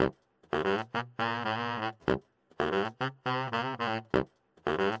Have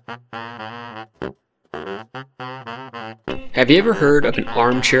you ever heard of an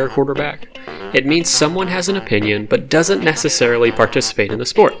armchair quarterback? It means someone has an opinion but doesn't necessarily participate in the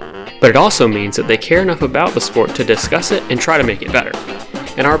sport. But it also means that they care enough about the sport to discuss it and try to make it better.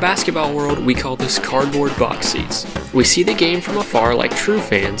 In our basketball world, we call this cardboard box seats. We see the game from afar like true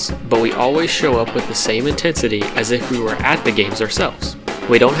fans, but we always show up with the same intensity as if we were at the games ourselves.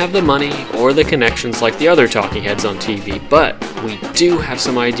 We don't have the money or the connections like the other talking heads on TV, but we do have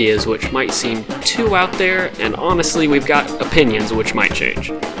some ideas which might seem too out there, and honestly, we've got opinions which might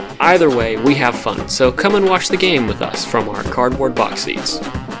change. Either way, we have fun, so come and watch the game with us from our cardboard box seats.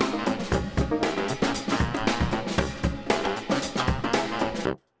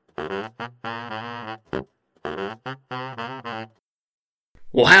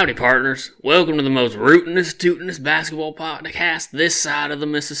 Well, howdy, partners. Welcome to the most rootin'est, tootin'est basketball podcast this side of the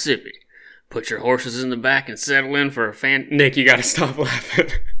Mississippi. Put your horses in the back and settle in for a fan... Nick, you gotta stop laughing.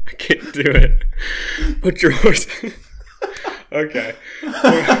 I can't do it. Put your horses... Okay.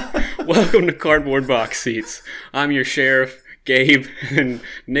 Welcome to Cardboard Box Seats. I'm your sheriff, Gabe, and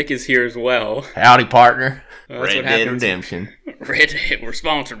Nick is here as well. Howdy, partner. Red Dead Redemption. We're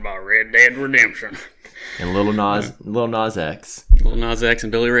sponsored by Red Dead Redemption. And Lil Nas X. Lil Nas X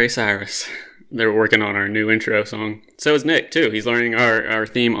and Billy Ray Cyrus. They're working on our new intro song. So is Nick, too. He's learning our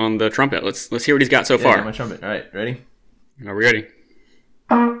theme on the trumpet. Let's hear what he's got so far. Yeah, my trumpet. All right, ready? Are we ready?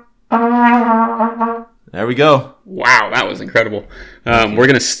 There we go. Wow, that was incredible. We're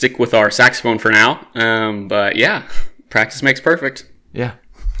going to stick with our saxophone for now. But yeah, practice makes perfect. Yeah.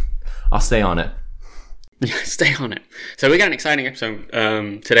 I'll stay on it. Stay on it. So we got an exciting episode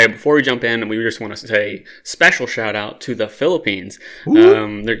today. Before we jump in, we just want to say special shout out to the Philippines.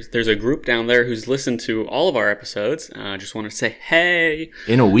 There's a group down there who's listened to all of our episodes. I just want to say hey.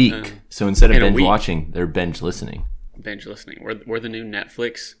 In a week. So instead of binge watching, they're binge listening. Binge listening. We're the new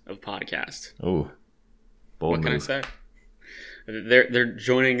Netflix of podcasts. Oh, bold What can I say? They're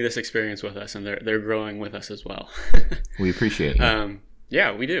joining this experience with us, and they're growing with us as well. We appreciate it.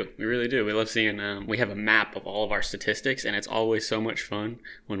 Yeah, we do. We really do. We love seeing, we have a map of all of our statistics, and it's always so much fun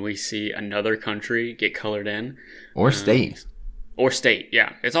when we see another country get colored in. Or state. Or state,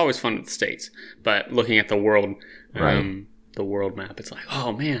 yeah. It's always fun with the states. But looking at the world, the world map, it's like,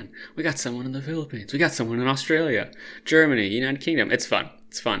 oh man, we got someone in the Philippines. We got someone in Australia, Germany, United Kingdom. It's fun.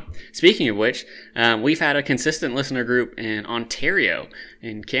 It's fun. Speaking of which, we've had a consistent listener group in Ontario,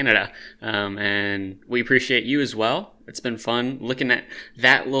 in Canada, and we appreciate you as well. It's been fun looking at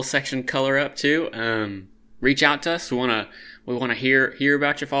that little section color up too. Reach out to us. We want to hear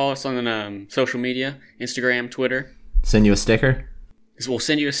about you. Follow us on social media, Instagram, Twitter. Send you a sticker? We'll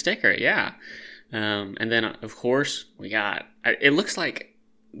send you a sticker, yeah. And then, of course, we got... It looks like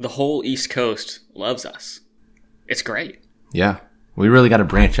the whole East Coast loves us. It's great. Yeah. We really got to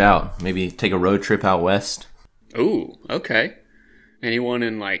branch out. Maybe take a road trip out west. Ooh, okay. Anyone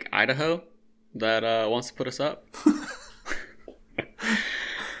in, like, Idaho that wants to put us up?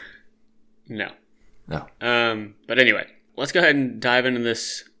 No. But anyway, let's go ahead and dive into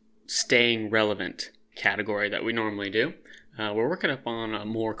this staying relevant category that we normally do. We're working up on a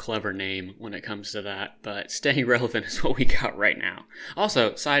more clever name when it comes to that, but staying relevant is what we got right now.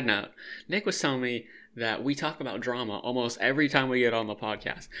 Also, side note, Nick was telling me that we talk about drama almost every time we get on the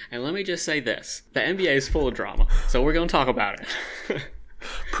podcast. And let me just say this, the NBA is full of drama, so we're going to talk about it.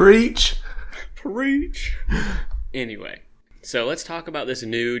 Preach! Preach! Anyway, so let's talk about this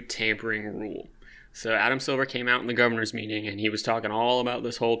new tampering rule. So Adam Silver came out in the governor's meeting, and he was talking all about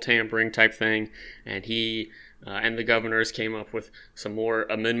this whole tampering type thing, and he and the governors came up with some more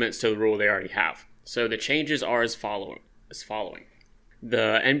amendments to the rule they already have. So the changes are as following.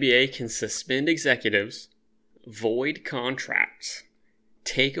 The NBA can suspend executives, void contracts,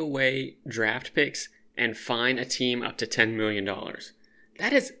 take away draft picks, and fine a team up to $10 million.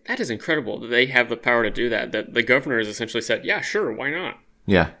 That is incredible that they have the power to do that. That the governors essentially said, yeah, sure, why not?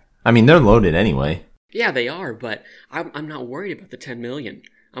 Yeah. I mean, they're loaded anyway. Yeah, they are, but I'm not worried about the $10 million.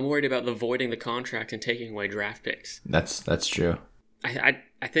 I'm worried about the voiding the contract and taking away draft picks. That's true. I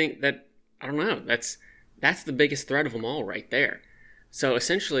think that, I don't know, that's the biggest threat of them all right there. So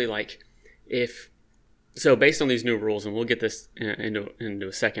essentially, like, based on these new rules, and we'll get this into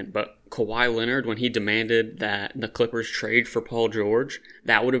a second, but Kawhi Leonard, when he demanded that the Clippers trade for Paul George,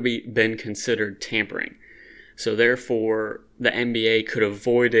 that would have been considered tampering. So therefore, the NBA could have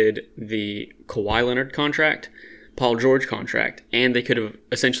voided the Kawhi Leonard contract, Paul George contract, and they could have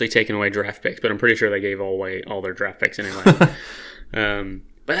essentially taken away draft picks, but I'm pretty sure they gave away all their draft picks anyway.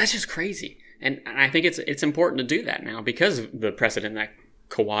 But that's just crazy. And I think it's important to do that now because of the precedent that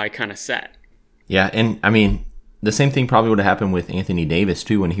Kawhi kind of set. Yeah, and I mean, the same thing probably would have happened with Anthony Davis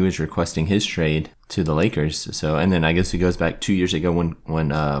too when he was requesting his trade to the Lakers. So, and then I guess it goes back 2 years ago when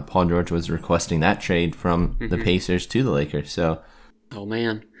Paul George was requesting that trade from the Pacers to the Lakers. So, oh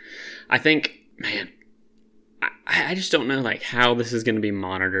man, I think, I just don't know like how this is going to be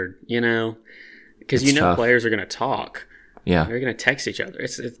monitored. Because tough. Players are going to talk. Yeah, they're going to text each other.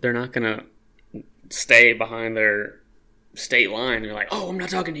 They're not going to stay behind their state line. They're like, oh, I'm not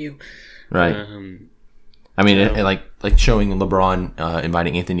talking to you. Right. I mean, like showing LeBron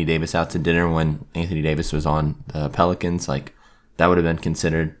inviting Anthony Davis out to dinner when Anthony Davis was on the Pelicans, like that would have been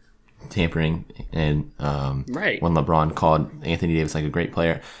considered tampering. And right. when LeBron called Anthony Davis like a great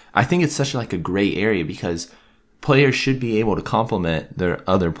player, I think it's such like a gray area because players should be able to compliment their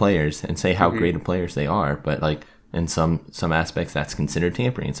other players and say how great of players they are, but like in some aspects that's considered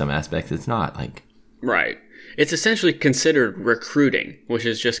tampering, in some aspects it's not. Like, right. It's essentially considered recruiting, which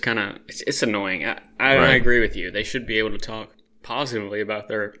is just kind of, it's annoying. I agree with you. They should be able to talk positively about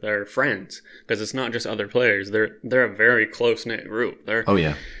their friends because it's not just other players. They're a very close-knit group. Oh,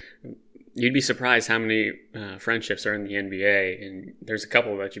 yeah. You'd be surprised how many friendships are in the NBA, and there's a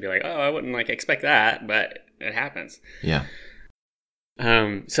couple that you'd be like, oh, I wouldn't expect that, but it happens. Yeah.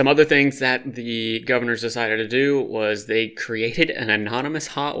 Some other things that the governors decided to do was they created an anonymous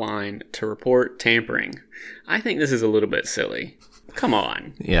hotline to report tampering. I think this is a little bit silly. Come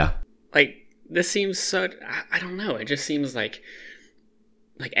on. Yeah. This seems I don't know. It just seems like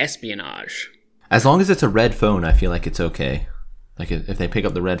espionage. As long as it's a red phone, I feel like it's okay. Like if they pick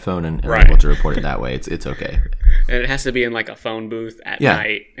up the red phone and right. are able to report it that way, it's okay. And it has to be in a phone booth at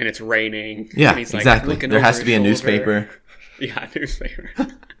night, and it's raining. Yeah, and he's exactly. There has to be a newspaper. Yeah, newspaper.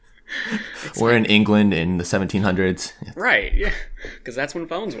 We're in England in the 1700s. Right, yeah. Because that's when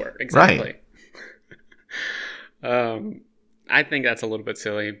phones were. Exactly. Right. I think that's a little bit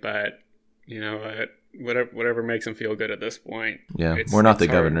silly, but, whatever makes them feel good at this point. Yeah, we're not the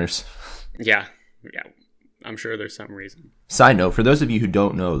governors. Yeah. I'm sure there's some reason. Side note, for those of you who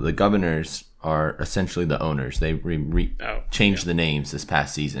don't know, the governors are essentially the owners. They changed the names this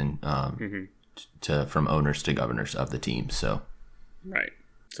past season from owners to governors of the team. So, right.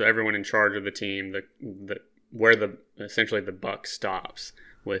 So everyone in charge of the team, where essentially the buck stops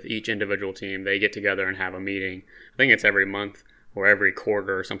with each individual team, they get together and have a meeting. I think it's every month or every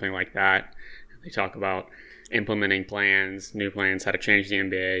quarter or something like that. They talk about implementing plans, new plans, how to change the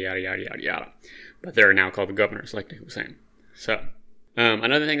NBA, yada, yada, yada, yada. But they're now called the governors, like Nick was saying. So,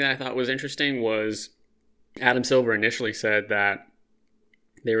 another thing that I thought was interesting was Adam Silver initially said that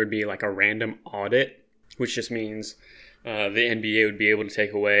there would be a random audit, which just means the NBA would be able to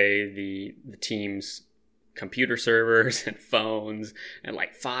take away the team's computer servers and phones and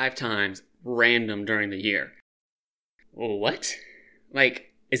 5 times random during the year. What?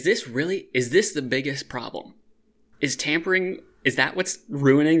 Is this the biggest problem? Is tampering, is that what's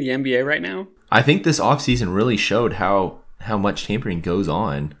ruining the NBA right now? I think this offseason really showed how much tampering goes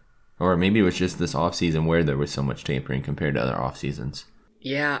on. Or maybe it was just this offseason where there was so much tampering compared to other off seasons.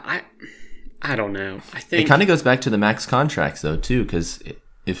 Yeah, I don't know. I think it kind of goes back to the max contracts though too, because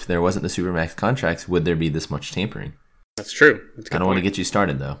if there wasn't the supermax contracts, would there be this much tampering? That's true. I don't want to get you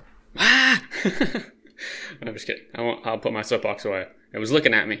started though. I'm just kidding. I'll put my soapbox away. It was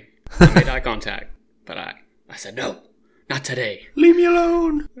looking at me. I made eye contact, but I said no, not today. Leave me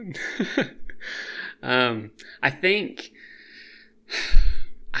alone. I think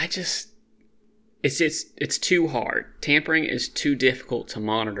it's too hard. Tampering is too difficult to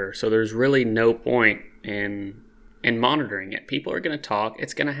monitor, so there's really no point in monitoring it. People are going to talk.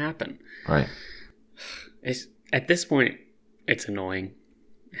 It's going to happen. Right. At this point, it's annoying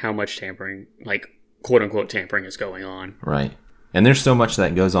how much tampering, quote unquote tampering, is going on. Right. And there's so much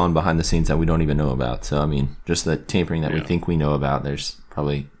that goes on behind the scenes that we don't even know about. So, I mean, just the tampering that we think we know about, there's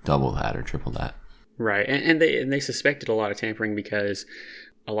probably double that or triple that. Right. And they suspected a lot of tampering because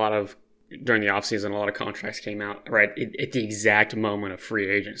during the offseason, a lot of contracts came out right at the exact moment of free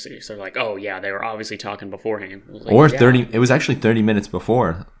agency. So, oh, yeah, they were obviously talking beforehand. It was actually 30 minutes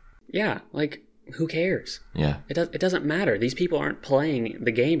before. Yeah. Who cares? Yeah. It doesn't matter. These people aren't playing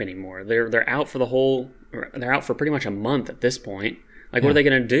the game anymore. They're out for they're out for pretty much a month at this point. What are they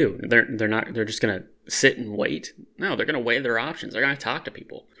going to do? They're just going to sit and wait? No, they're going to weigh their options. They're going to talk to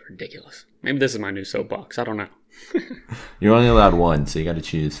people. It's ridiculous. Maybe this is my new soapbox. I don't know. You're only allowed one, so you got to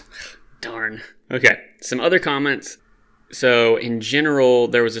choose. Darn. Okay. Some other comments. So in general,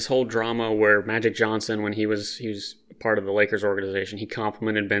 there was this whole drama where Magic Johnson, when he was part of the Lakers organization, he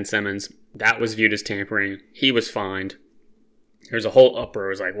complimented Ben Simmons. That was viewed as tampering. He was fined. There's a whole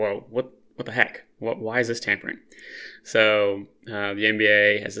uproar. It was whoa, what the heck? Why is this tampering? So the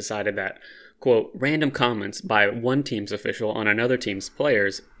NBA has decided that quote, random comments by one team's official on another team's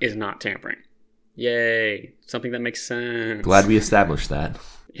players is not tampering. Yay. Something that makes sense. Glad we established that.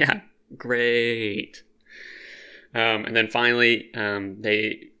 Yeah, great. And then finally,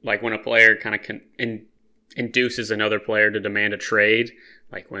 they, like, when a player kind of induces another player to demand a trade,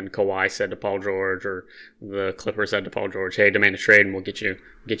 like when Kawhi said to Paul George, or the Clippers said to Paul George, hey, demand a trade and we'll get you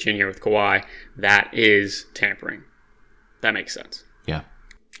in here with Kawhi, that is tampering. That makes sense. Yeah.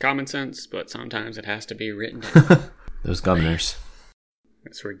 Common sense, but sometimes it has to be written down. Those governors.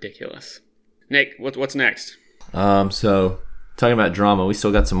 That's ridiculous. Nick, what's next? So talking about drama, we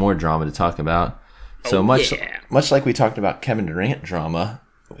still got some more drama to talk about. So much like we talked about Kevin Durant drama,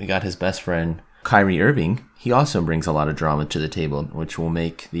 we got his best friend Kyrie Irving. He also brings a lot of drama to the table, which will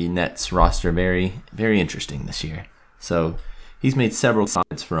make the Nets roster very, very interesting this year. So he's made several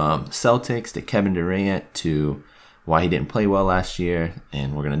comments, from Celtics to Kevin Durant to why he didn't play well last year,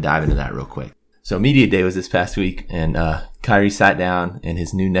 and we're going to dive into that real quick. So Media Day was this past week, and Kyrie sat down in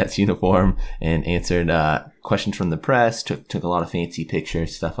his new Nets uniform and answered questions from the press, took a lot of fancy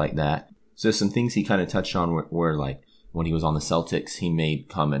pictures, stuff like that. So some things he kind of touched on were like, when he was on the Celtics, he made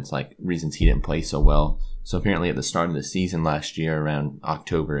comments like reasons he didn't play so well. So apparently at the start of the season last year, around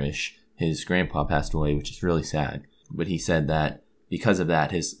October-ish, his grandpa passed away, which is really sad. But he said that because of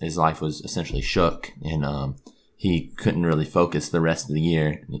that, his life was essentially shook, and he couldn't really focus the rest of the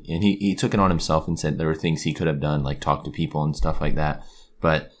year. And he took it on himself and said there were things he could have done, like talk to people and stuff like that.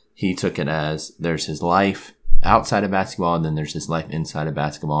 But he took it as there's his life outside of basketball, and then there's his life inside of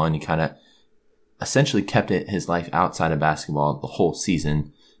basketball. And he kind of essentially kept his life outside of basketball the whole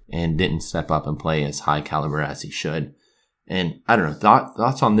season and didn't step up and play as high caliber as he should. And I don't know,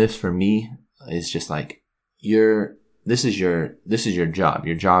 thoughts on this for me is just like, this is your job.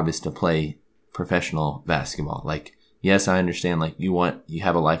 Your job is to play professional basketball. Like, yes, I understand, like, you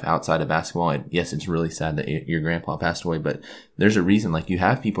have a life outside of basketball, and yes, it's really sad that your grandpa passed away, but there's a reason, like, you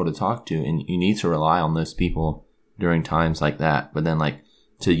have people to talk to, and you need to rely on those people during times like that. But then, like,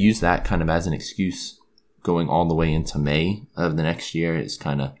 to use that kind of as an excuse going all the way into May of the next year is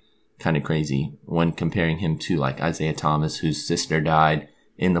kind of crazy, when comparing him to like Isaiah Thomas, whose sister died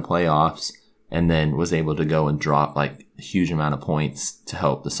in the playoffs and then was able to go and drop like a huge amount of points to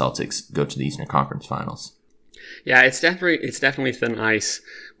help the Celtics go to the Eastern Conference Finals. Yeah, it's definitely thin ice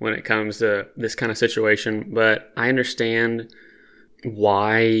when it comes to this kind of situation, but I understand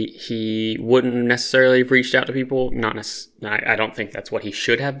why he wouldn't necessarily have reached out to people. I don't think that's what he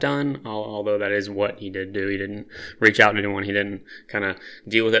should have done, although that is what he did do. He didn't reach out to anyone. He didn't kind of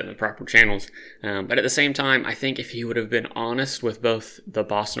deal with it in the proper channels. But at the same time, I think if he would have been honest with both the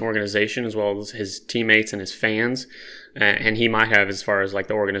Boston organization as well as his teammates and his fans, and he might have as far as like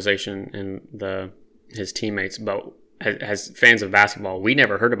the organization and his teammates, but as fans of basketball, we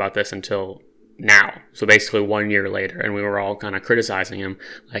never heard about this until now. So basically 1 year later, and we were all kind of criticizing him,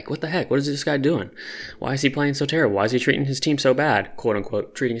 like, what the heck? What is this guy doing? Why is he playing so terrible? Why is he treating his team so bad? Quote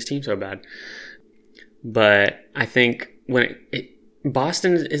unquote, treating his team so bad. But I think when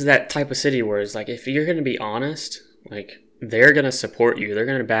Boston is that type of city where it's like, if you're going to be honest, like, they're going to support you. They're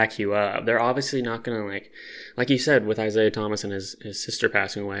going to back you up. They're obviously not going to, like you said, with Isaiah Thomas and his sister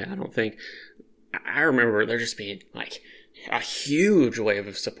passing away, I remember there just being like a huge wave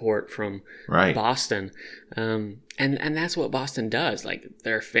of support from Boston. And that's what Boston does. Like,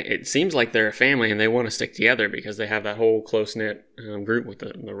 it seems like they're a family and they want to stick together because they have that whole close-knit group with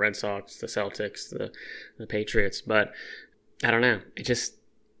the Red Sox, the Celtics, the Patriots. But I don't know.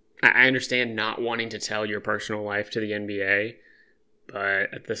 I understand not wanting to tell your personal life to the NBA,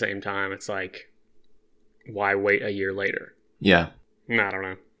 but at the same time, it's like, why wait a year later? Yeah. I don't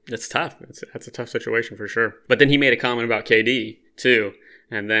know. It's tough. That's a tough situation for sure. But then he made a comment about KD too,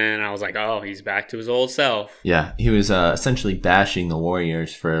 and then I was like, oh, he's back to his old self. Yeah, he was essentially bashing the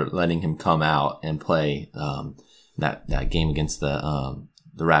Warriors for letting him come out and play that game against the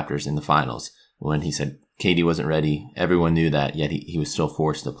Raptors in the finals, when he said KD wasn't ready. Everyone knew that, yet he was still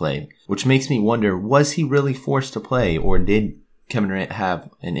forced to play. Which makes me wonder, was he really forced to play, or did Kevin Durant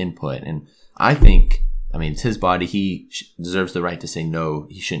have an input? And I think, it's his body. He deserves the right to say no,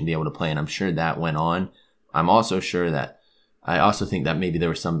 he shouldn't be able to play. And I'm sure that went on. I also think that maybe there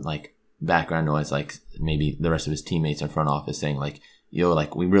was some like background noise, like maybe the rest of his teammates in front office saying like, yo,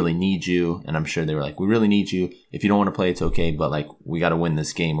 like, we really need you. And I'm sure they were like, we really need you. If you don't want to play, it's okay. But like, we got to win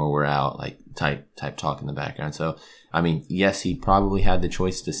this game or we're out, like type talk in the background. So, yes, he probably had the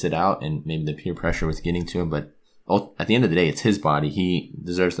choice to sit out and maybe the peer pressure was getting to him, but at the end of the day, it's his body. He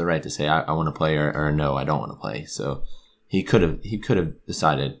deserves the right to say, I want to play or no, I don't want to play. So he could have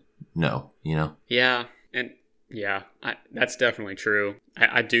decided no, Yeah. And yeah, that's definitely true.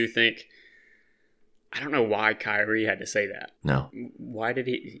 I do think I don't know why Kyrie had to say that. No. Why did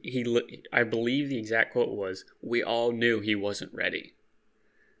I believe the exact quote was, "We all knew he wasn't ready."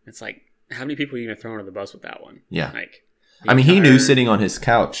 It's like, how many people are you going to throw under the bus with that one? Yeah. Like, I mean, he knew sitting on his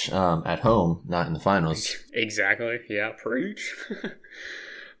couch at home, not in the finals. Exactly. Yeah, preach.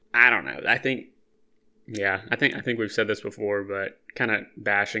 I don't know. I think we've said this before, but kind of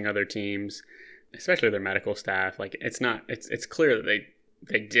bashing other teams, especially their medical staff. Like, it's clear that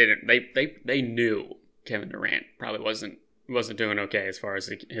they knew Kevin Durant probably wasn't doing okay as far as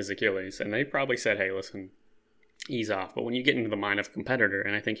his Achilles, and they probably said, "Hey, listen, ease off." But when you get into the mind of a competitor,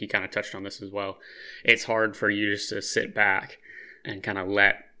 and I think he kind of touched on this as well, it's hard for you just to sit back and kind of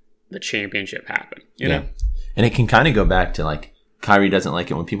let the championship happen. You know? And it can kind of go back to, like, Kyrie doesn't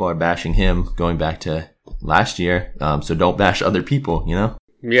like it when people are bashing him, going back to last year. So don't bash other people, you know?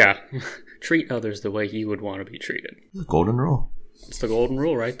 Yeah. Treat others the way you would want to be treated. The golden rule. It's the golden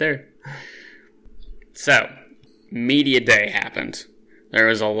rule right there. So, media day happened. There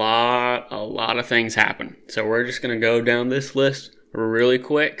was a lot of things happen. So we're just going to go down this list really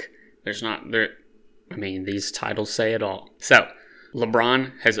quick. These titles say it all. So,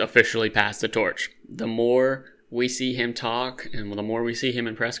 LeBron has officially passed the torch. The more we see him talk and the more we see him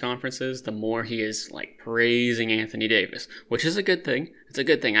in press conferences, the more he is like praising Anthony Davis, which is a good thing. It's a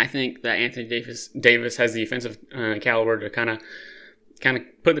good thing. I think that Anthony Davis has the offensive caliber to kind of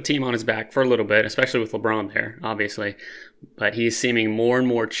put the team on his back for a little bit, especially with LeBron there, obviously. But he's seeming more and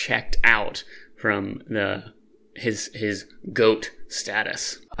more checked out from his GOAT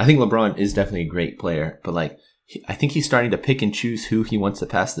status. I think LeBron is definitely a great player, but like, I think he's starting to pick and choose who he wants to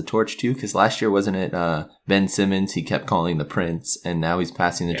pass the torch to, because last year, wasn't it Ben Simmons he kept calling the Prince, and now he's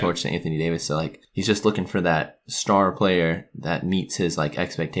passing the torch to Anthony Davis. So like, he's just looking for that star player that meets his like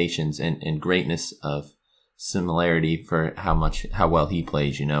expectations and greatness of similarity for how well he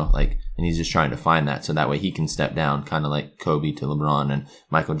plays, you know, like, and he's just trying to find that so that way he can step down, kind of like Kobe to LeBron and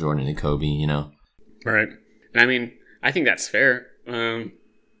Michael Jordan to Kobe, you know. Right. And I mean, I think that's fair.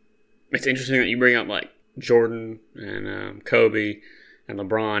 It's interesting that you bring up like Jordan and Kobe and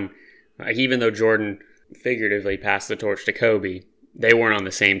LeBron. Like, even though Jordan figuratively passed the torch to Kobe, they weren't on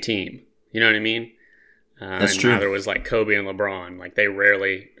the same team. You know what I mean? That's true. Neither was like Kobe and LeBron. Like, they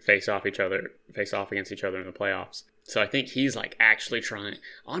rarely face off against each other in the playoffs. So I think he's like actually trying.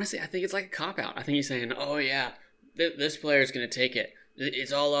 Honestly, I think it's like a cop out. I think he's saying, "Oh yeah, this player's gonna take it.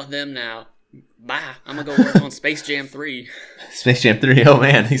 It's all on them now. Bye. I'm gonna go work on Space Jam 3." Space Jam 3. Oh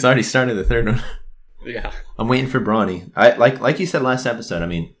man, he's already started the third one. Yeah. I'm waiting for Bronny. I like you said last episode. I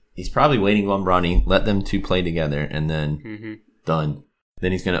mean, he's probably waiting on Bronny. Let them two play together, and then done.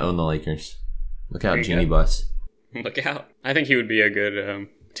 Then he's gonna own the Lakers. Look out, Genie Bus. Look out. I think he would be a good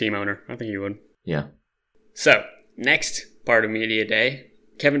team owner. I think he would. Yeah. So, next part of Media Day,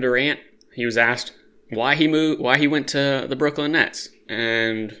 Kevin Durant, he was asked why he went to the Brooklyn Nets.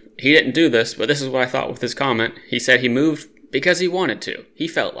 And he didn't do this, but this is what I thought with his comment. He said he moved because he wanted to. He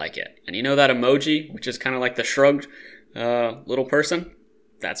felt like it. And you know that emoji, which is kind of like the shrugged little person?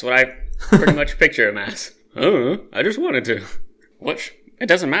 That's what I pretty much picture him as. Oh, I just wanted to. Which, it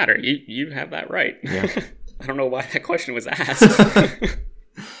doesn't matter. You have that right. Yeah. I don't know why that question was asked.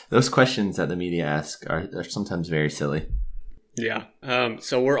 Those questions that the media ask are sometimes very silly. Yeah.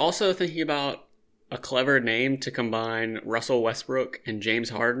 So we're also thinking about a clever name to combine Russell Westbrook and James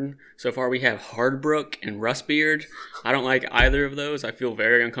Harden. So far we have Hardbrook and Rustbeard. I don't like either of those. I feel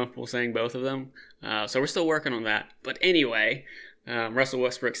very uncomfortable saying both of them. So we're still working on that. But anyway, Russell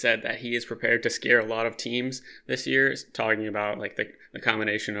Westbrook said that he is prepared to scare a lot of teams this year, talking about like the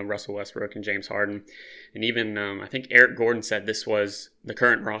combination of Russell Westbrook and James Harden. And even I think Eric Gordon said the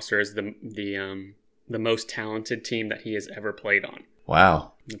current roster is the most talented team that he has ever played on.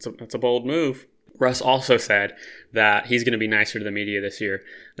 Wow. That's a bold move. Russ also said that he's going to be nicer to the media this year.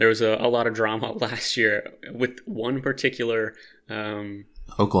 There was a lot of drama last year with one particular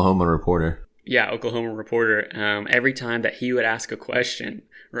Oklahoma reporter. Yeah, Oklahoma reporter. Every time that he would ask a question,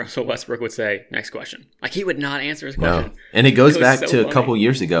 Russell Westbrook would say, "Next question." Like, he would not answer his question. No. And it goes back to a couple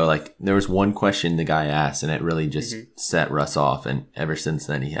years ago. Like, there was one question the guy asked, and it really just set Russ off. And ever since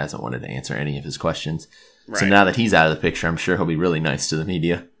then, he hasn't wanted to answer any of his questions. Right. So now that he's out of the picture, I'm sure he'll be really nice to the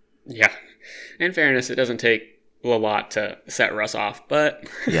media. Yeah. In fairness, it doesn't take a lot to set Russ off, but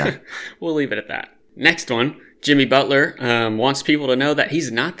yeah, we'll leave it at that. Next one, Jimmy Butler wants people to know that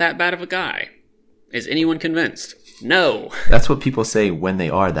he's not that bad of a guy. Is anyone convinced? No. That's what people say when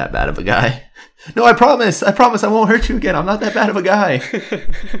they are that bad of a guy. No, I promise I won't hurt you again. I'm not that bad of a guy.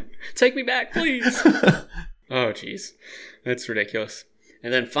 Take me back, please. Oh, jeez. That's ridiculous.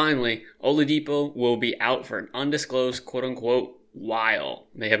 And then finally, Oladipo will be out for an undisclosed quote-unquote while.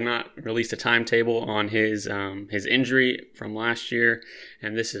 They have not released a timetable on his injury from last year,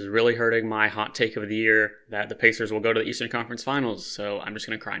 and this is really hurting my hot take of the year that the Pacers will go to the Eastern Conference Finals. So I'm just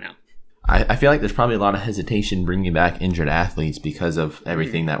going to cry now. I feel like there's probably a lot of hesitation bringing back injured athletes because of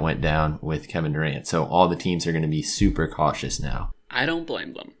everything that went down with Kevin Durant. So all the teams are going to be super cautious now. I don't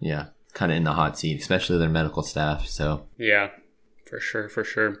blame them. Yeah, kind of in the hot seat, especially their medical staff. So yeah, for sure.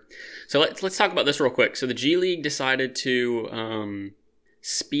 So let's talk about this real quick. So the G League decided to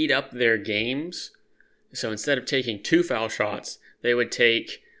speed up their games. So instead of taking 2 foul shots, they would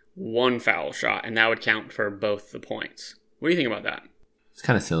take 1 foul shot, and that would count for both the points. What do you think about that? it's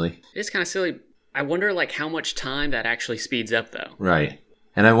kind of silly. It is kind of silly. I wonder how much time that actually speeds up, though. Right.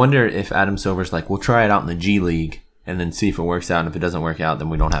 And I wonder if Adam Silver's like, we'll try it out in the G League and then see if it works out. And if it doesn't work out, then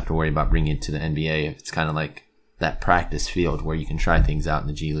we don't have to worry about bringing it to the NBA. If it's kind of like that practice field where you can try things out in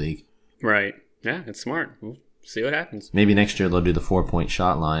the G League. Right. Yeah, it's smart. We'll see what happens. Maybe next year they'll do the 4-point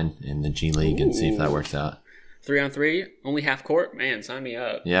shot line in the G League and see if that works out. 3-on-3, only half court? Man, sign me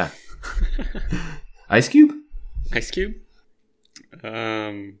up. Yeah. Ice Cube? Ice Cube?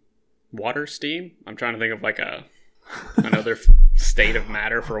 Water steam? I'm trying to think of another state of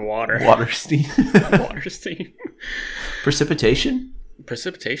matter for water. Water steam. Water steam. Precipitation?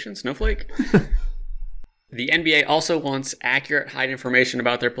 Precipitation? Snowflake? The NBA also wants accurate height information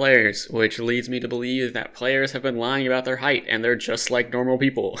about their players, which leads me to believe that players have been lying about their height and they're just like normal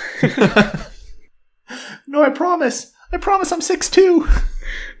people. No, I promise I'm 6'2".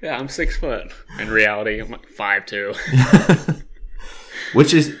 Yeah, I'm 6 foot. In reality, I'm 5'2".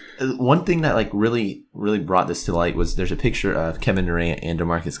 Which is one thing that really brought this to light was there's a picture of Kevin Durant and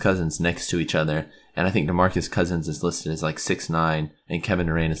DeMarcus Cousins next to each other. And I think DeMarcus Cousins is listed as 6'9", and Kevin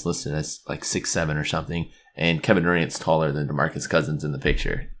Durant is listed as 6'7" or something. And Kevin Durant's taller than DeMarcus Cousins in the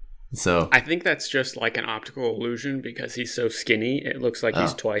picture. So I think that's just an optical illusion because he's so skinny. It looks like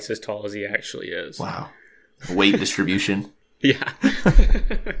he's twice as tall as he actually is. Wow. Weight distribution. Yeah.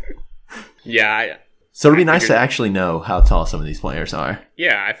 Yeah. So it'll be nice to actually know how tall some of these players are.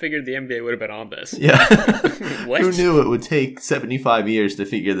 Yeah, I figured the NBA would have been on this. Yeah. What? Who knew it would take 75 years to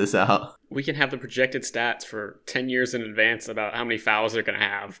figure this out? We can have the projected stats for 10 years in advance about how many fouls they're going to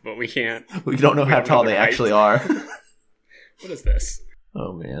have, but we can't. We don't know how tall they actually are. What is this?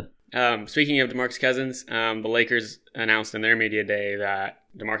 Oh, man. Speaking of DeMarcus Cousins, the Lakers announced in their media day that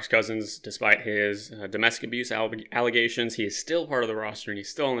DeMarcus Cousins, despite his domestic abuse allegations, he is still part of the roster and he's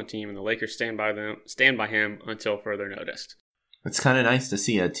still on the team, and the Lakers stand by him until further notice. It's kind of nice to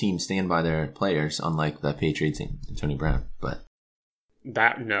see a team stand by their players, unlike the Patriots and Tony Brown. But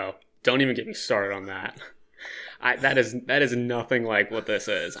no, don't even get me started on that. That is nothing like what this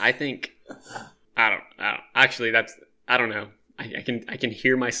is. I think I don't know. I can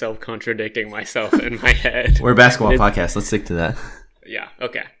hear myself contradicting myself in my head. We're a basketball podcast. Let's stick to that. Yeah,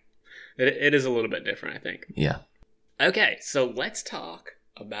 okay. It is a little bit different, I think. Yeah. Okay, so let's talk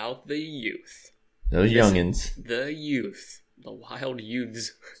about the youth. Those youngins. The youth. The wild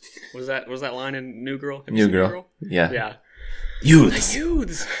youths. Was that line in New Girl? New Girl? Yeah. Yeah. Youths. The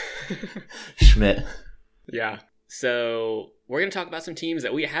youths. Schmidt. Yeah. So we're going to talk about some teams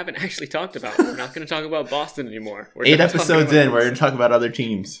that we haven't actually talked about. We're not going to talk about Boston anymore. 8 episodes in, we're going to talk about other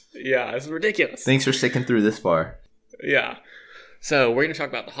teams. Yeah, it's ridiculous. Thanks for sticking through this far. Yeah. So we're going to talk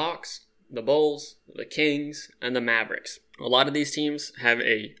about the Hawks, the Bulls, the Kings, and the Mavericks. A lot of these teams have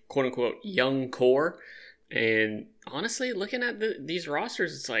a quote-unquote young core. And honestly, looking at these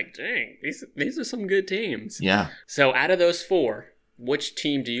rosters, it's like, dang, these are some good teams. Yeah. So out of those 4, which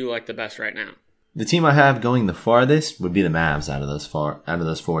team do you like the best right now? The team I have going the farthest would be the Mavs out of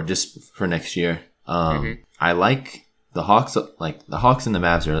those 4, just for next year. I like the Hawks. Like the Hawks and the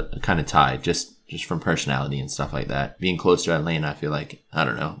Mavs are kind of tied, just from personality and stuff like that. Being close to Atlanta, I feel like I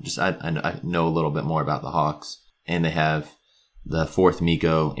don't know. Just I know a little bit more about the Hawks, and they have the 4th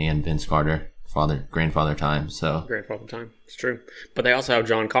Miko and Vince Carter, grandfather time. So grandfather time, it's true. But they also have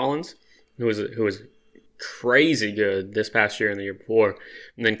John Collins, who was crazy good this past year and the year before,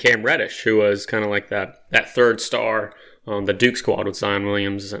 and then Cam Reddish, who was kind of like that 3rd star on the Duke squad with Zion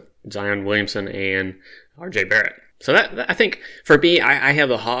Williamson, and R.J. Barrett. So that I think for me, I have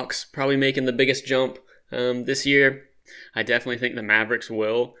the Hawks probably making the biggest jump this year. I definitely think the Mavericks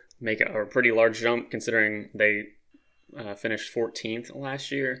will make a pretty large jump considering they finished 14th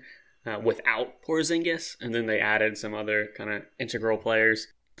last year without Porzingis, and then they added some other kind of integral players.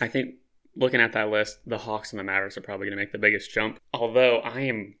 I think looking at that list, the Hawks and the Mavericks are probably going to make the biggest jump. Although I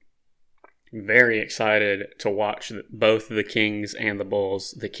am very excited to watch both the Kings and the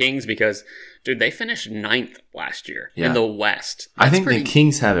Bulls. The Kings because, dude, they finished 9th last year in the West. I think the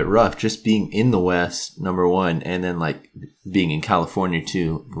Kings have it rough just being in the West, number one, and then like being in California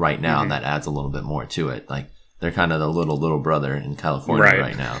too right now. That adds a little bit more to it. Like they're kind of the little brother in California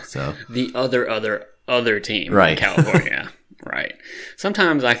right now. So the other team in California. Right.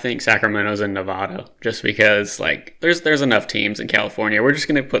 Sometimes I think Sacramento's in Nevada just because, like, there's enough teams in California. We're just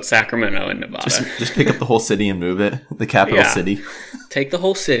going to put Sacramento in Nevada. Just pick up the whole city and move it. The capital city. Take the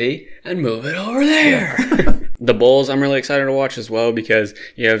whole city and move it over there. The Bulls, I'm really excited to watch as well because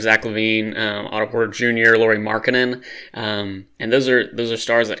you have Zach LaVine, Otto Porter Jr., Lauri Markkanen, and those are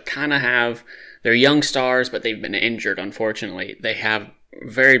stars that kind of have, they're young stars, but they've been injured, unfortunately. They have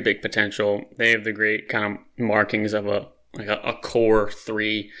very big potential. They have the great kind of markings of a core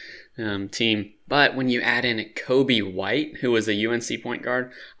 3 team. But when you add in Kobe White, who was a UNC point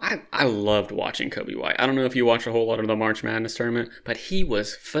guard, I loved watching Kobe White. I don't know if you watched a whole lot of the March Madness tournament, but he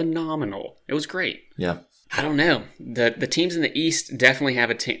was phenomenal. It was great. Yeah. I don't know. The teams in the East definitely have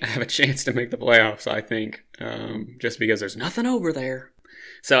a chance to make the playoffs, I think, just because there's nothing over there.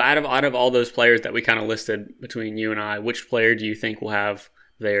 So out of all those players that we kind of listed between you and I, which player do you think will have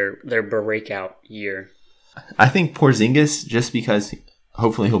their breakout year? I think Porzingis, just because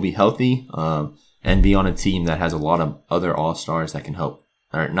hopefully he'll be healthy and be on a team that has a lot of other all-stars that can help,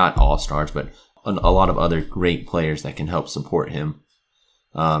 or not all-stars, but a lot of other great players that can help support him.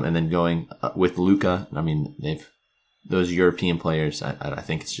 And then going with Luka, I mean, those European players, I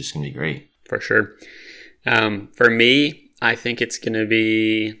think it's just going to be great. For sure. For me, I think it's going to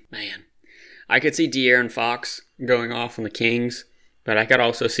be, I could see De'Aaron Fox going off on the Kings. But I could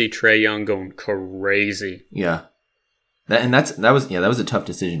also see Trae Young going crazy. Yeah. That was a tough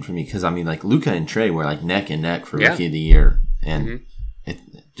decision for me because, I mean, like, Luka and Trae were, like, neck and neck for Rookie of the Year. And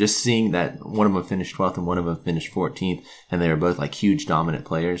just seeing that one of them finished 12th and one of them finished 14th, and they were both, like, huge dominant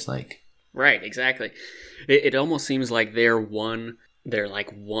players, like... Right, exactly. It almost seems like they're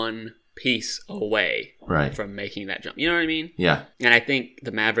like one piece away from making that jump. You know what I mean? Yeah. And I think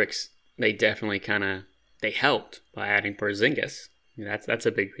the Mavericks, they definitely they helped by adding Porzingis. That's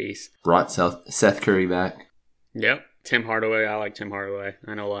a big piece. Brought Seth Curry back. Yep. Tim Hardaway. I like Tim Hardaway.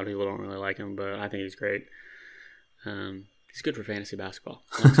 I know a lot of people don't really like him, but I think he's great. He's good for fantasy basketball.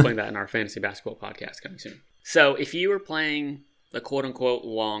 I'll explain that in our fantasy basketball podcast coming soon. So if you were playing the quote-unquote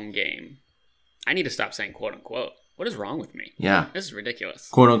long game, I need to stop saying quote-unquote. What is wrong with me? Yeah. This is ridiculous.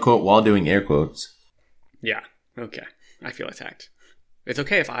 Quote-unquote while doing air quotes. Yeah. Okay. I feel attacked. It's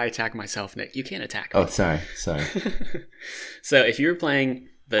okay if I attack myself, Nick. You can't attack me. Oh, sorry. So if you were playing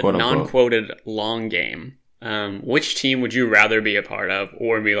the non-quoted long game, which team would you rather be a part of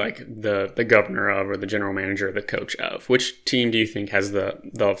or be like the governor of or the general manager or the coach of? Which team do you think has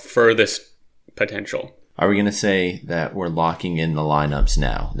the furthest potential? Are we going to say that we're locking in the lineups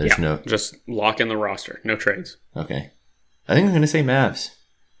now? Just lock in the roster. No trades. Okay. I think I'm going to say Mavs.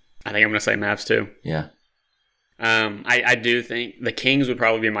 I think I'm going to say Mavs too. Yeah. I do think the Kings would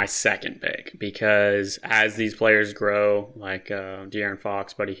probably be my second pick because as these players grow, like De'Aaron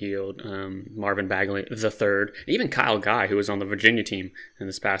Fox, Buddy Hield, Marvin Bagley the third, even Kyle Guy, who was on the Virginia team in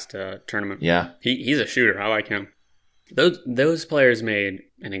this past tournament. Yeah, he's a shooter. I like him. Those players made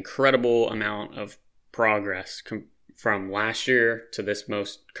an incredible amount of progress from last year to this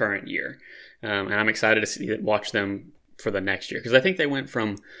most current year, and I'm excited to watch them for the next year because I think they went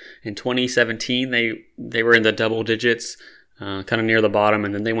from in 2017 they were in the double digits, kind of near the bottom,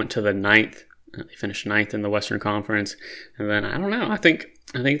 and then they went to the 9th. They finished 9th in the Western Conference, and then I don't know. I think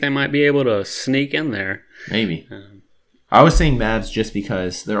they might be able to sneak in there. Maybe. I was saying Mavs just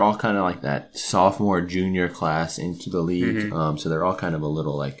because they're all kind of like that sophomore junior class into the league, so they're all kind of a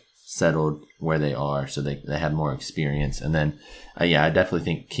little like settled where they are, so they have more experience. And then, I definitely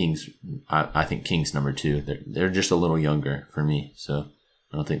think Kings. I think Kings number 2. They're just a little younger for me, so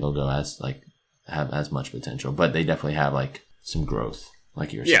I don't think they'll go have as much potential. But they definitely have like some growth,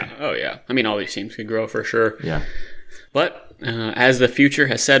 like you're saying. Yeah. Oh yeah. I mean, all these teams could grow for sure. Yeah. But as the future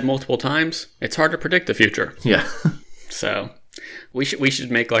has said multiple times, it's hard to predict the future. Yeah. So. We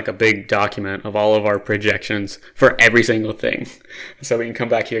should make like a big document of all of our projections for every single thing. So we can come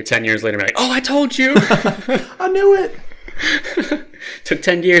back here 10 years later and be like, oh, I told you. I knew it. Took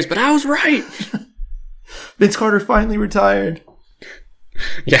 10 years, but I was right. Vince Carter finally retired.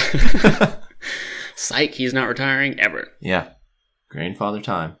 Yeah. Psych, he's not retiring ever. Yeah. Grandfather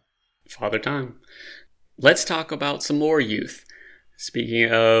time. Father time. Let's talk about some more youth.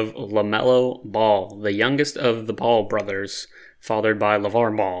 Speaking of LaMelo Ball, the youngest of the Ball brothers, fathered by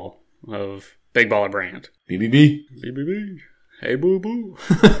LeVar Ball of Big Baller Brand. BBB. BBB. Hey, boo-boo.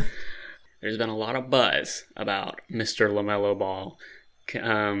 there's been a lot of buzz about Mr. LaMelo Ball.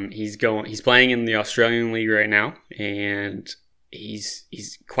 He's playing in the Australian League right now, and he's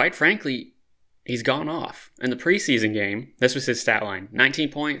quite frankly, he's gone off. In the preseason game, this was his stat line: 19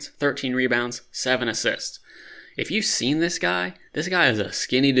 points, 13 rebounds, 7 assists. If you've seen this guy is a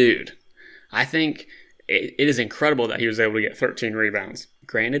skinny dude. I think it is incredible that he was able to get 13 rebounds.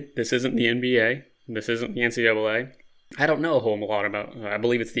 Granted, this isn't the NBA. This isn't the NCAA. I don't know a whole lot about. I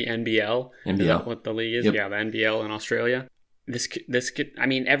believe it's the NBL. NBL. Is that what the league is? Yep. Yeah, the NBL in Australia. This could. I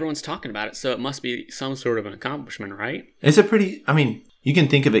mean, everyone's talking about it, so it must be some sort of an accomplishment, right? It's a pretty. I mean, you can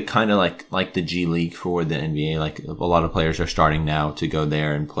think of it kind of like the G League for the NBA. Like a lot of players are starting now to go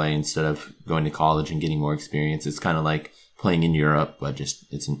there and play instead of going to college and getting more experience. It's kind of like playing in Europe, but just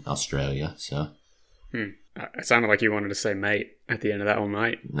it's in Australia. So. It sounded like you wanted to say mate at the end of that one,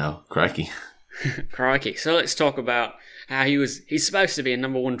 mate. No, crikey. Crikey. So let's talk about how he's supposed to be a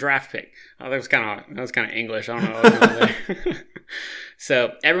number 1 draft pick. Oh, that was kind of English. I don't know what was going on there.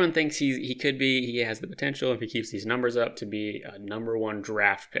 So everyone thinks he has the potential, if he keeps these numbers up, to be a number 1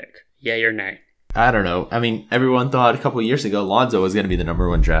 draft pick. Yay or nay? I don't know. I mean, everyone thought a couple of years ago Lonzo was going to be the number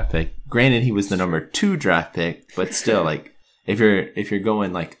 1 draft pick. Granted, he was the number 2 draft pick, but still, like, if you're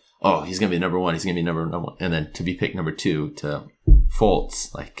going like, oh, he's going to be number 1, he's going to be number 1, and then to be picked number 2 to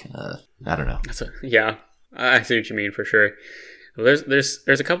Fultz, like, I don't know. Yeah, I see what you mean for sure. Well, there's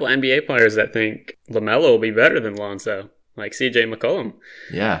a couple NBA players that think LaMelo will be better than Lonzo, like CJ McCollum.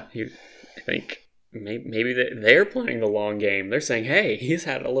 Yeah. I think maybe they're playing the long game. They're saying, hey, he's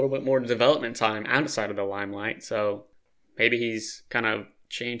had a little bit more development time outside of the limelight, so maybe he's kind of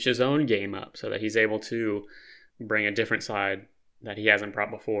changed his own game up so that he's able to bring a different side that he hasn't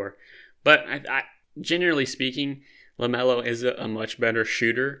brought before. But I generally speaking, LaMelo is a much better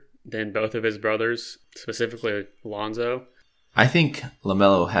shooter than both of his brothers, specifically Lonzo. I think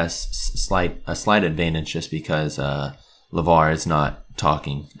LaMelo has a slight advantage just because LeVar is not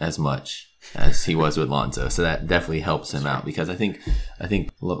talking as much as he was with Lonzo, so that definitely helps him out, because I think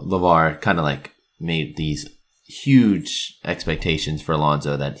LeVar kind of like made these huge expectations for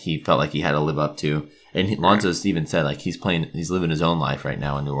Lonzo that he felt like he had to live up to. And Lonzo's even said, like, he's living his own life right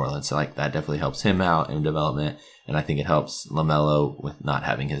now in New Orleans. So, like, that definitely helps him out in development. And I think it helps LaMelo with not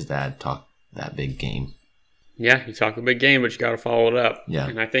having his dad talk that big game. Yeah, you talk a big game, but you got to follow it up. Yeah.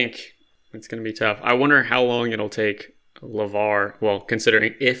 And I think it's going to be tough. I wonder how long it'll take LeVar, well,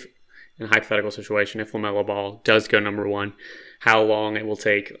 considering if, in a hypothetical situation, if LaMelo Ball does go number 1, how long it will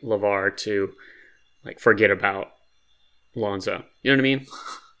take LeVar to, like, forget about Lonzo. You know what I mean?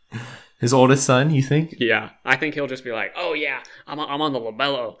 His oldest son, you think? Yeah, I think he'll just be like, "Oh yeah, I'm on the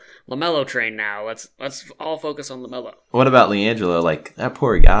LaMelo train now. Let's all focus on LaMelo." What about LiAngelo? Like, that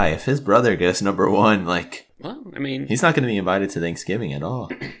poor guy. If his brother gets number 1, like, well, I mean, he's not going to be invited to Thanksgiving at all.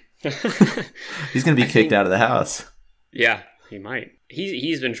 He's going to be kicked out of the house. Yeah, he might.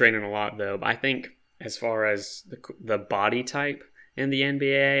 He's been training a lot though. But I think as far as the body type in the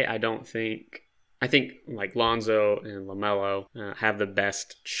NBA, I think like Lonzo and LaMelo have the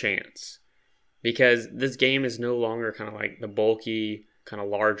best chance, because this game is no longer kind of like the bulky, kind of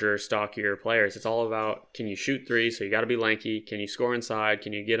larger, stockier players. It's all about, can you shoot threes? So you got to be lanky. Can you score inside?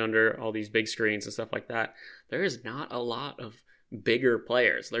 Can you get under all these big screens and stuff like that? There is not a lot of bigger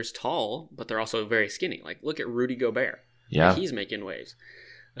players. There's tall, but they're also very skinny. Like, look at Rudy Gobert. Yeah, like, he's making waves.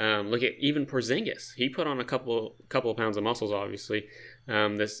 Look at even Porzingis. He put on a couple of pounds of muscles, obviously,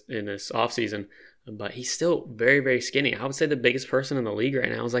 this offseason. But he's still very, very skinny. I would say the biggest person in the league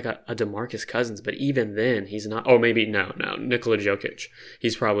right now is like a DeMarcus Cousins. But even then, he's not. Or maybe no, Nikola Jokic.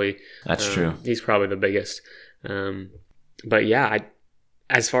 He's probably that's true. He's probably the biggest. But yeah,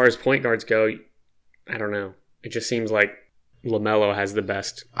 as far as point guards go, I don't know. It just seems like LaMelo has the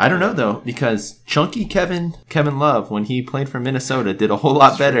best. I don't know though, because chunky Kevin Love, when he played for Minnesota, did a whole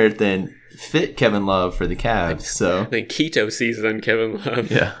lot better than fit Kevin Love for the Cavs. So the keto season, Kevin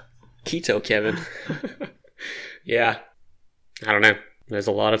Love. Yeah. Keto Kevin. Yeah. I don't know. There's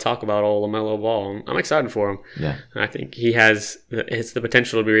a lot of talk about old LaMelo Ball. I'm excited for him. Yeah. I think he has the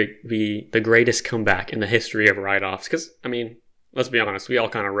potential to be the greatest comeback in the history of write-offs. Because, I mean, let's be honest, we all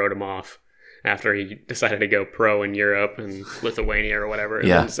kind of wrote him off after he decided to go pro in Europe and Lithuania or whatever. And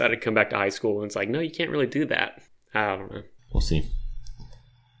then decided to come back to high school. And it's like, no, you can't really do that. I don't know. We'll see.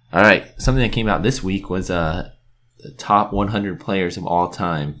 All right. Something that came out this week was the top 100 players of all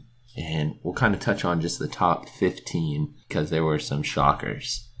time. And we'll kind of touch on just the top 15 because there were some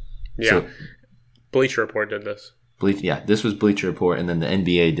shockers. Yeah. So, Bleacher Report did this. This was Bleacher Report, and then the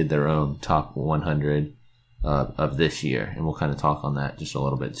NBA did their own top 100 of this year. And we'll kind of talk on that just a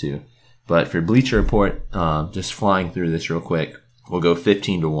little bit too. But for Bleacher Report, just flying through this real quick, we'll go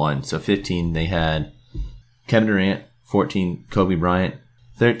 15-1. So 15, they had Kevin Durant. 14, Kobe Bryant.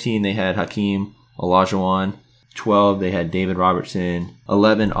 13, they had Hakeem Olajuwon. 12, they had David Robertson.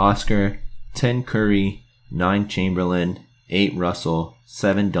 11, Oscar. 10, Curry. 9, Chamberlain. 8, Russell.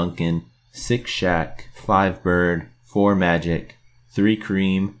 7, Duncan. 6, Shaq. 5, Bird. 4, Magic. 3,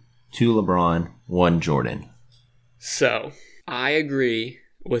 Kareem. 2, LeBron. 1, Jordan. So, I agree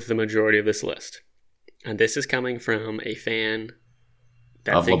with the majority of this list. And this is coming from a fan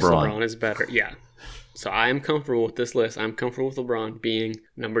that of thinks LeBron. LeBron is better. Yeah. So I am comfortable with this list. I'm comfortable with LeBron being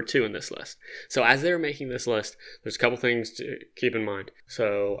number 2 in this list. So as they were making this list, there's a couple things to keep in mind.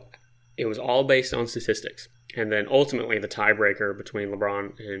 So it was all based on statistics. And then ultimately the tiebreaker between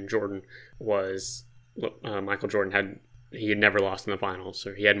LeBron and Jordan was Michael Jordan he had never lost in the finals,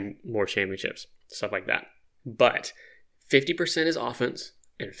 so he had more championships, stuff like that. But 50% is offense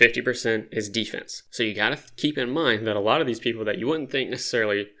and 50% is defense. So you got to keep in mind that a lot of these people that you wouldn't think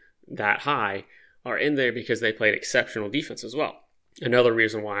necessarily that high are in there because they played exceptional defense as well. Another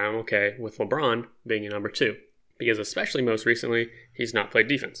reason why I'm okay with LeBron being a number 2, because especially most recently, he's not played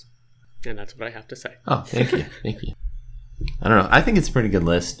defense. And that's what I have to say. Oh, thank you. Thank you. I don't know. I think it's a pretty good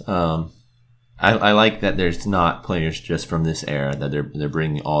list. I like that there's not players just from this era that they're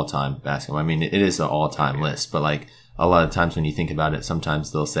bringing all-time basketball. I mean, it is an all-time list, but like a lot of times when you think about it,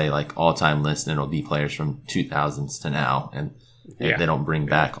 sometimes they'll say like all-time list and it'll be players from 2000s to now, and they don't bring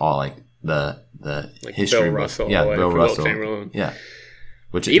back all like the like history. Bill Russell, Bill Russell, Chamberlain. yeah.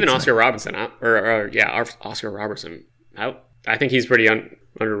 Which even Oscar Robertson, Oscar Robertson. I think he's pretty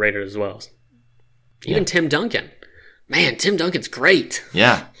underrated as well. Even Tim Duncan. Man, Tim Duncan's great.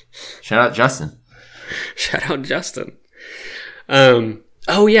 Yeah. Shout out Justin. Shout out Justin.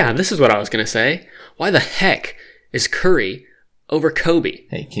 Oh yeah, this is what I was going to say. Why the heck is Curry over Kobe?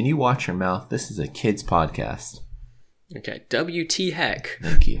 Hey, can you watch your mouth? This is a kids podcast. Okay, WT heck.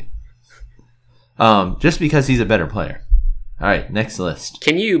 Thank you. Just because he's a better player. All right, next list.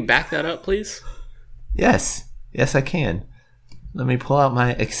 Can you back that up, please? Yes, I can. Let me pull out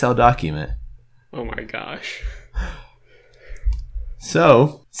my Excel document. Oh my gosh.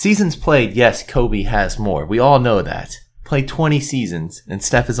 So, seasons played, yes, Kobe has more. We all know that. Played 20 seasons, and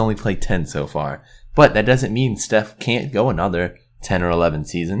Steph has only played 10 so far. But that doesn't mean Steph can't go another 10 or 11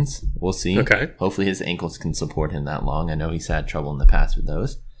 seasons. We'll see. Okay. Hopefully his ankles can support him that long. I know he's had trouble in the past with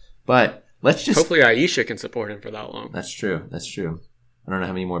those. But let's just... Hopefully Aisha can support him for that long. That's true. I don't know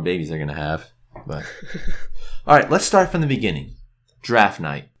how many more babies they're going to have. But all right, let's start from the beginning. Draft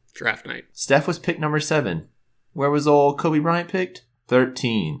night. Steph was picked number 7. Where was old Kobe Bryant picked?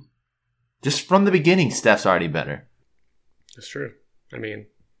 13. Just from the beginning, Steph's already better. That's true. I mean,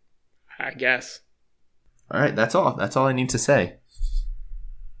 I guess. All right, that's all. That's all I need to say.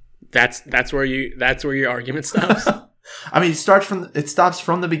 That's where your argument stops. I mean, it stops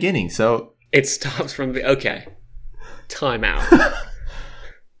from the beginning. So it stops from the okay. Time out.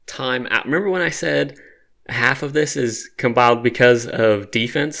 Time out. Remember when I said half of this is compiled because of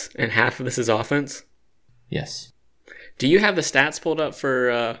defense and half of this is offense? Yes. Do you have the stats pulled up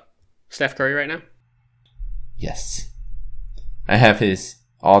for Steph Curry right now? Yes. I have his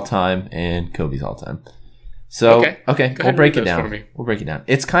all-time and Kobe's all-time. So, okay, we'll break it down.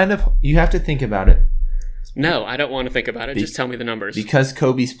 It's kind of, you have to think about it. No, I don't want to think about it. Just tell me the numbers. Because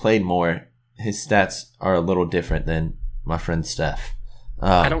Kobe's played more, his stats are a little different than my friend Steph.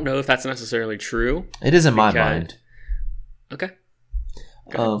 I don't know if that's necessarily true. It is in my mind. Okay.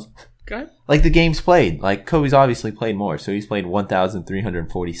 Go ahead. Like the games played. Like Kobe's obviously played more, so he's played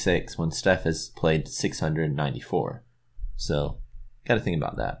 1,346 when Steph has played 694. So, got to think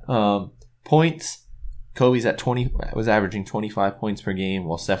about that. Points. Kobe's at was averaging 25 points per game,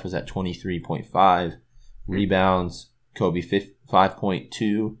 while Steph was at 23.5. Rebounds. Kobe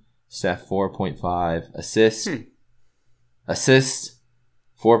 5.2. Steph 4.5. Assists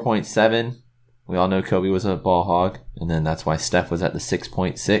 4.7. We all know Kobe was a ball hog, and then that's why Steph was at the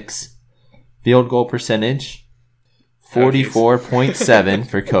 6.6. Field goal percentage, 44.7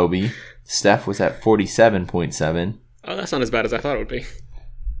 for Kobe. Steph was at 47.7. Oh, that's not as bad as I thought it would be.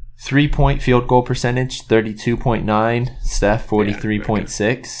 3-point field goal percentage, 32.9. Steph,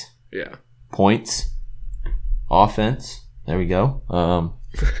 43.6. Yeah. Points. Offense. There we go.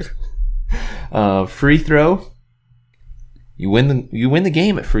 Free throw. You win the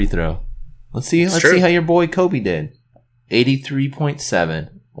game at free throw. Let's see how your boy Kobe did.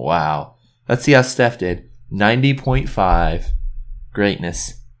 83.7. Wow. Let's see how Steph did. 90.5.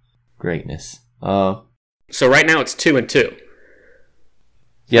 Greatness. So right now it's 2-2.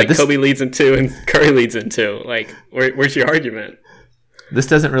 Yeah, Kobe leads in 2 and Curry leads in 2. Like, where's your argument? This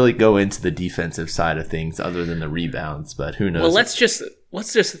doesn't really go into the defensive side of things other than the rebounds, but who knows? Well, let's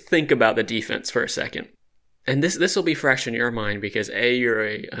just think about the defense for a second. And this will be fresh in your mind because A, you're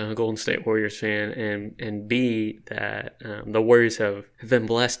a Golden State Warriors fan, and B, that the Warriors have been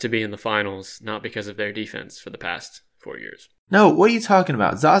blessed to be in the finals, not because of their defense for the past 4 years. No, what are you talking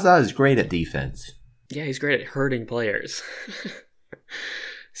about? Zaza is great at defense. Yeah, he's great at hurting players.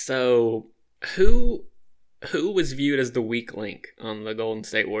 So, who was viewed as the weak link on the Golden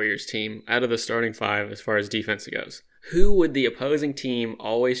State Warriors team out of the starting five as far as defense goes? Who would the opposing team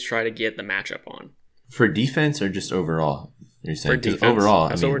always try to get the matchup on? For defense or just overall? You're saying? For defense. Overall,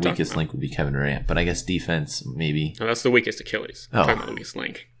 That's I mean, what we're weakest talking link would be Kevin Durant, but I guess defense maybe. Oh, that's the weakest Achilles. Oh. I'm talking about the weakest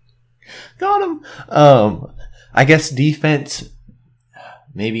link. Got him. I guess defense,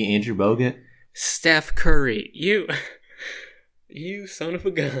 maybe Andrew Bogut. Steph Curry, you son of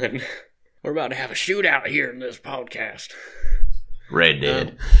a gun. We're about to have a shootout here in this podcast. Red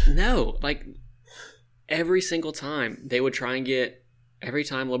Dead. No, like every single time they would try and get. Every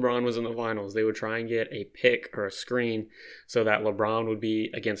time LeBron was in the finals, they would try and get a pick or a screen so that LeBron would be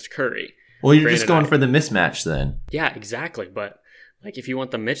against Curry. Well, you're just going for the mismatch then. Yeah, exactly. But like, if you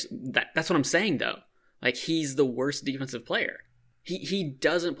want the that's what I'm saying though. Like, he's the worst defensive player. He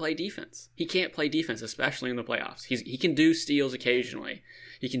doesn't play defense. He can't play defense, especially in the playoffs. He can do steals occasionally.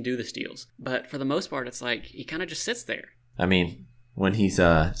 He can do the steals, but for the most part, it's like he kind of just sits there. I mean, when he's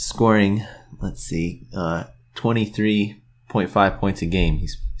scoring, let's see, 23.5 points a game,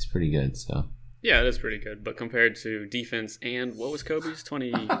 he's pretty good. So yeah, it is pretty good. But compared to defense and what was Kobe's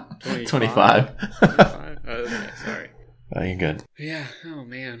 25? 25. Okay, sorry. Oh, you're good. Yeah. Oh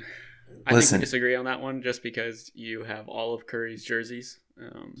man. I think we disagree on that one just because you have all of Curry's jerseys.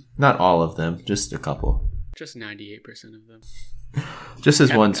 Not all of them, just a couple. Just 98% of them. Just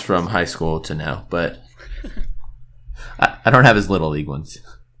his ones from high school to now, but I don't have his Little League ones.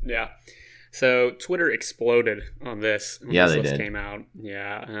 Yeah. So Twitter exploded on this when this list did. came out.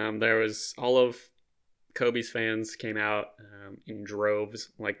 Yeah. There was all of Kobe's fans came out in droves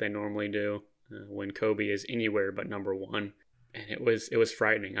like they normally do when Kobe is anywhere but number one. And it was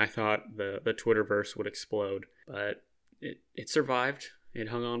frightening. I thought the Twitterverse would explode, but it survived. It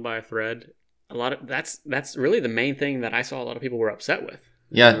hung on by a thread. That's really the main thing that I saw a lot of people were upset with.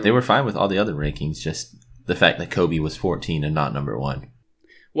 Yeah, they were fine with all the other rankings, just the fact that Kobe was 14 and not number one.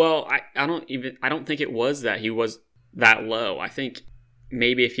 Well, I don't think it was that he was that low. I think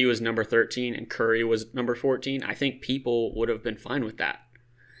maybe if he was number 13 and Curry was number 14, I think people would have been fine with that.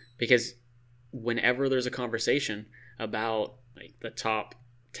 Because whenever there's a conversation about like the top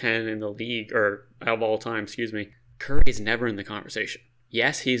 10 in the league or of all time, Curry is never in the conversation.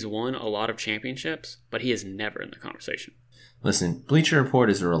 Yes, he's won a lot of championships, but he is never in the conversation. Listen, Bleacher Report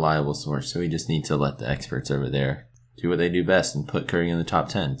is a reliable source, so we just need to let the experts over there do what they do best and put Curry in the top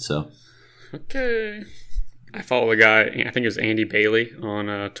 10. So, okay. I follow a guy, I think it was Andy Bailey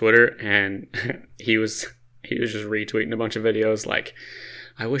on Twitter, and he was just retweeting a bunch of videos like,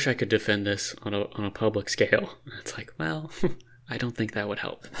 I wish I could defend this on a public scale. It's like, well, I don't think that would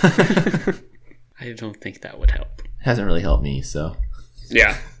help. I don't think that would help. Hasn't really helped me, so.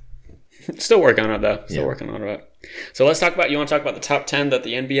 Yeah. Still working on it, though. Yeah. Working on it. So let's talk about, you want to talk about the top 10 that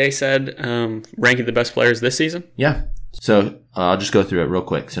the NBA said ranking the best players this season? Yeah. So I'll just go through it real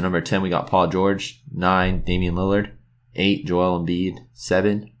quick. So number 10, we got Paul George. 9, Damian Lillard. 8, Joel Embiid.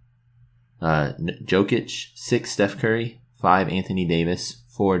 7, Jokic. 6, Steph Curry. 5, Anthony Davis.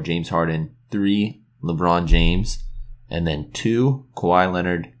 4, James Harden. 3, LeBron James. And then 2, Kawhi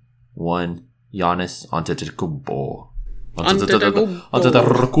Leonard. 1, Giannis Antetokounmpo.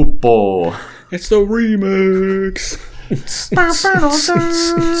 Antetokounmpo. It's the remix.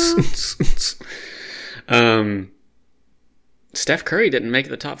 Steph Curry didn't make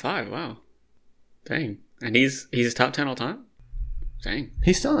the top 5. Wow. Dang. And he's top 10 all time? Dang.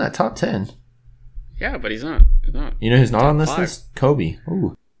 He's still in that top 10. Yeah, but he's not. You know who's not on this 5. list? Kobe.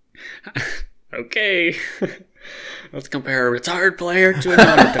 Ooh. Okay. Let's compare a retired player to a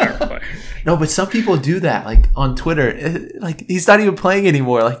non-retired player. No, but some people do that, like on Twitter. Like he's not even playing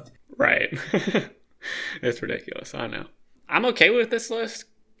anymore. Like, right. It's ridiculous. I know. I'm okay with this list,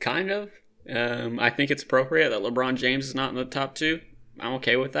 kind of. I think it's appropriate that LeBron James is not in the top 2. I'm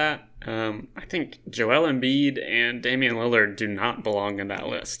okay with that. I think Joel Embiid and Damian Lillard do not belong in that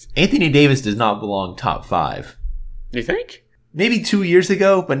list. Anthony Davis does not belong top 5. You think? Maybe 2 years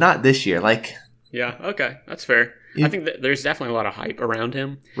ago, but not this year. Like, yeah, okay, that's fair. I think that there's definitely a lot of hype around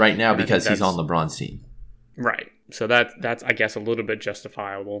him right now because he's on LeBron's team. Right. So that's I guess a little bit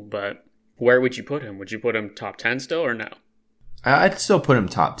justifiable. But where would you put him? Would you put him top 10 still or no? I'd still put him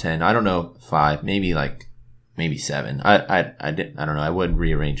top 10. I don't know, 5, maybe like maybe 7. I don't know. I would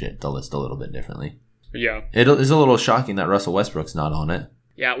rearrange the list a little bit differently. Yeah. It is a little shocking that Russell Westbrook's not on it.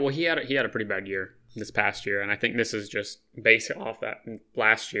 Yeah, well, he had a pretty bad year this past year, and I think this is just based off that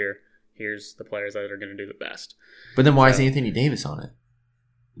last year. Here's the players that are going to do the best. But then why is Anthony Davis on it?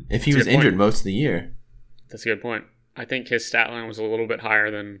 If he was injured most of the year. That's a good point. I think his stat line was a little bit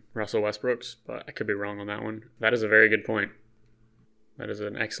higher than Russell Westbrook's, but I could be wrong on that one. That is a very good point. That is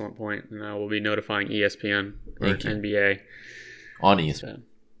an excellent point, and I will be notifying ESPN or NBA. On ESPN.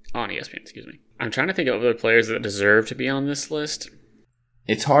 On ESPN, excuse me. I'm trying to think of other players that deserve to be on this list.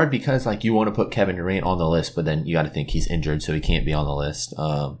 It's hard because like you want to put Kevin Durant on the list, but then you got to think he's injured, so he can't be on the list.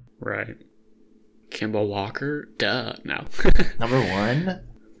 Right. Kemba Walker? Duh. No. Number 1?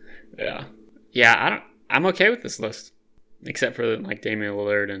 Yeah. Yeah, I'm okay with this list. Except for like Damian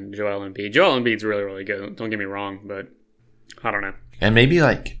Lillard and Joel Embiid. Joel Embiid's really, really good. Don't get me wrong, but I don't know. And maybe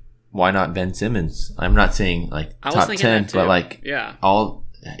like why not Ben Simmons? I'm not saying like top 10, but like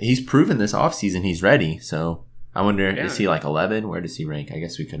he's proven this offseason he's ready. So I wonder, is he like 11? Where does he rank? I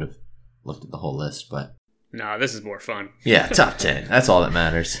guess we could have looked at the whole list, but no, this is more fun. Yeah, top 10. That's all that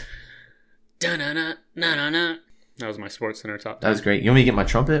matters. Da-na-na, na-na-na. That was my Sports Center top 10. That was great. You want me to get my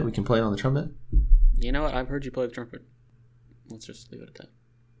trumpet? We can play it on the trumpet. You know what? I've heard you play the trumpet. Let's just leave it at that.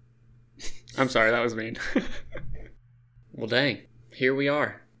 I'm sorry, that was mean. Well, dang. Here we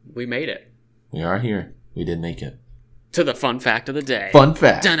are. We made it. We are here. We did make it. To the fun fact of the day. Fun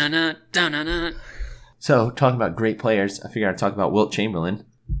fact. Da-na-na, da-na-na. So, talking about great players, I figured I'd talk about Wilt Chamberlain,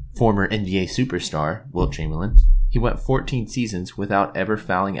 former NBA superstar Wilt Chamberlain. He went 14 seasons without ever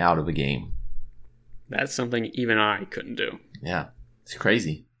fouling out of a game. That's something even I couldn't do. Yeah, it's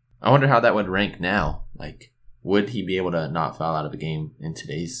crazy. I wonder how that would rank now. Like, would he be able to not foul out of a game in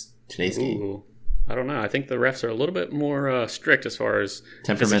today's game? I don't know. I think the refs are a little bit more strict as far as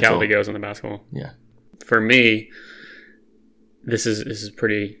physicality goes in the basketball. Yeah. For me, this is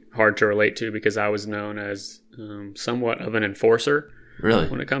pretty hard to relate to because I was known as somewhat of an enforcer. Really?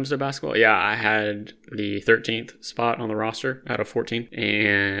 When it comes to basketball. Yeah, I had the 13th spot on the roster out of 14,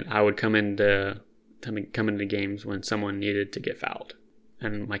 and I would come into games when someone needed to get fouled.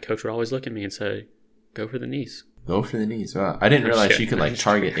 And my coach would always look at me and say, go for the knees. Go for the knees. Wow. I didn't realize you could like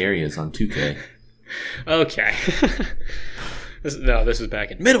target areas on 2K. Okay. This was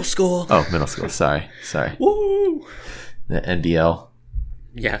back in middle school. Oh, middle school. Sorry. Woo! The NBL.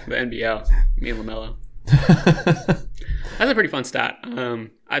 Yeah, the NBL. Me and LaMelo. That's a pretty fun stat.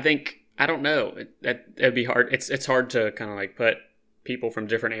 I don't know. It'd be hard. It's hard to kind of like put people from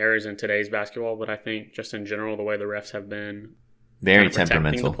different eras in today's basketball, but I think just in general, the way the refs have been very kind of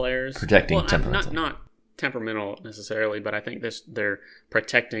temperamental. The players. Temperamental. Not temperamental necessarily, but I think they're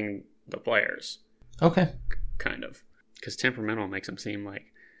protecting the players. Okay. Kind of. Because temperamental makes them seem like,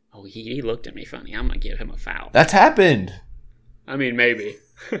 oh, he looked at me funny. I'm going to give him a foul. That's happened. I mean, maybe.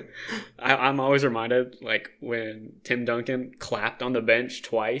 I'm always reminded, like, when Tim Duncan clapped on the bench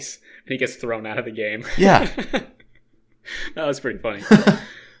twice and he gets thrown out of the game. Yeah. That was pretty funny.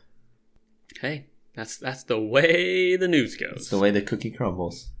 Hey, that's the way the news goes. It's the way the cookie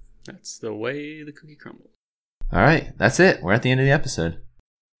crumbles. That's the way the cookie crumbles. All right. That's it. We're at the end of the episode.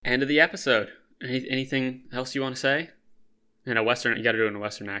 End of the episode. Anything else you want to say? In a Western, you got to do it in a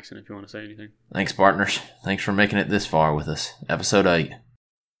Western accent if you want to say anything. Thanks, partners. Thanks for making it this far with us. Episode 8.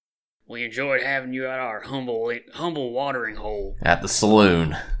 We enjoyed having you at our humble watering hole. At the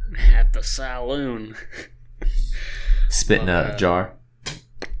saloon. At the saloon. Spitting out a jar.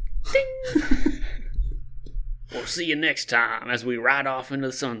 Ding! We'll see you next time as we ride off into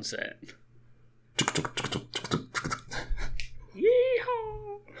the sunset.